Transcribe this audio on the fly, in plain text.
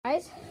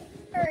Guys,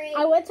 Alright.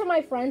 I went to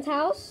my friend's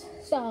house,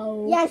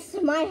 so Yes,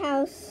 my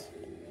house.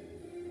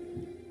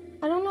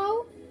 I don't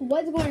know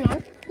what's going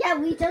on. Yeah,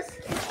 we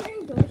just kept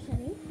hearing doors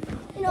shutting.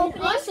 And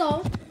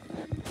also,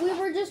 we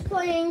were just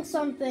playing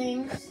some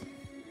things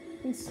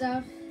and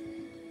stuff.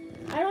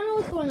 I don't know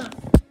what's going on.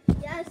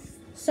 Yes,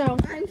 So,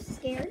 I'm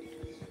scared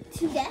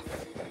to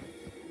death.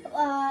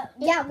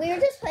 Yeah, we were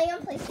just playing on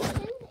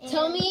PlayStation.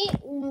 tell me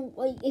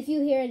if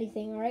you hear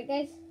anything, alright,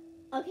 guys?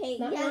 Okay,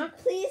 Knock, yeah, knock.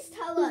 please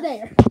tell Who's us.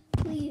 there?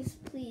 Please,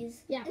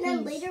 please. Yeah, And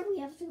then please. later we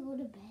have to go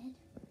to bed.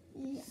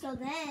 Yeah. So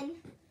then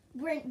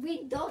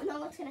we don't know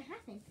what's gonna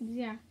happen.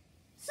 Yeah.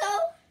 So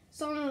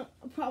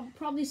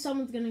Probably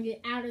someone's gonna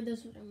get out of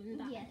this room and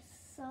die. yes,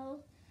 so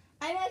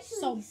I'm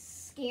actually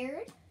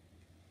scared.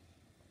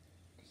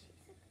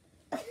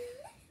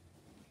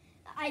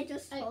 I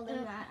just told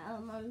him that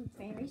I'm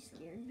very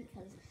scared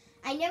because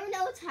I never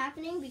know what's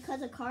happening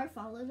because a car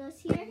followed us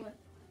here.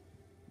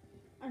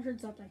 I heard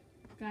something.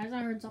 Guys,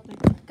 I heard something.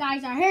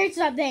 Guys, I heard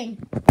something.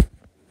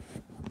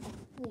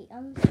 Wait,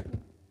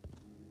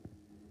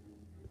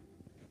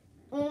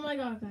 Oh my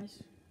god,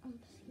 guys. I'm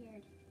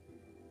scared.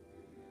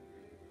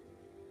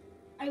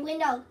 Our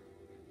window.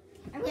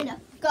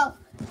 Go.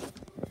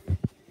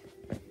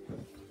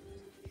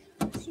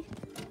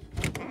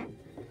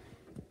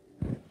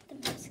 The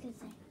mask is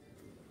there.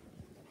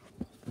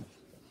 Oh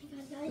my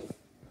god, guys.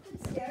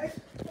 I'm scared.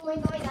 Oh my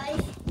god,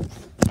 guys.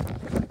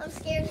 I'm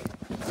scared.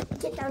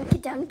 Get down,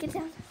 get down, get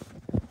down.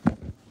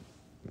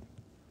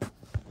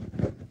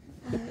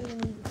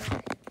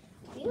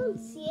 We don't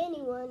see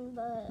anyone,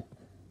 but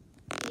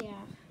Yeah,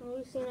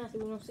 we see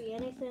nothing. We don't see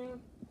anything.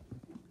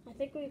 I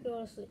think we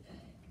go to sleep.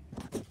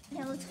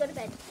 yeah, let's go to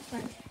bed.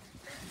 Right.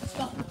 Let's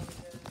go.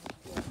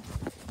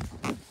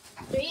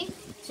 3,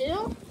 2,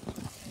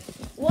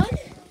 1.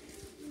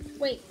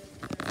 Wait,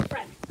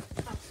 friend.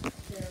 Oh.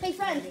 Hey,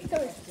 friend. Come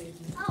here.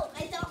 Oh,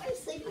 I thought we were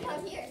sleeping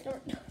out here.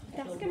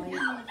 That's gonna be.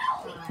 No,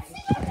 we can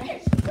sleep out here.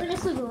 We're gonna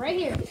sleep right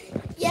here.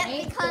 Yeah,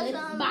 Say because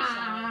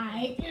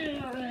bye.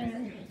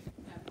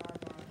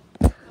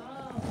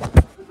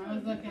 I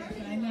was looking,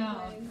 I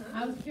know.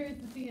 I was curious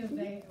to see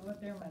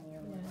what their money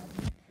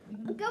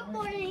was. Good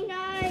morning,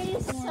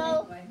 guys.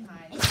 So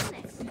it's the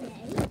next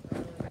day.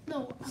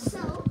 No.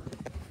 So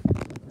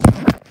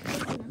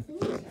there's nothing.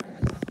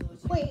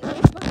 Wait.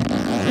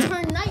 It's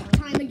our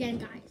nighttime again,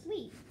 guys.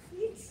 Wait.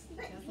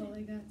 That's all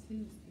they got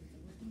too.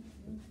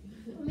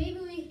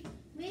 Maybe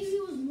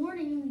it was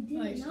morning and we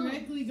Like didn't know.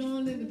 strictly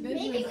going to the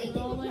Maybe business we and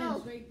all didn't that know.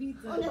 straight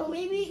pizza. Oh no,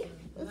 maybe.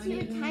 Let's see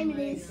what time it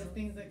is. The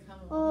things that come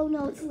Oh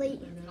no, it's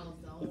late.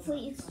 It's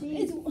late. It's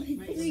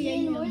 3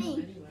 in the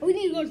morning. We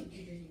need to go.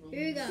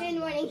 Here we 3 in the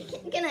morning.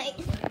 Good night.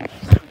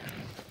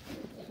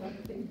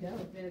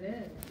 It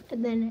is.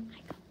 And then I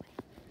go.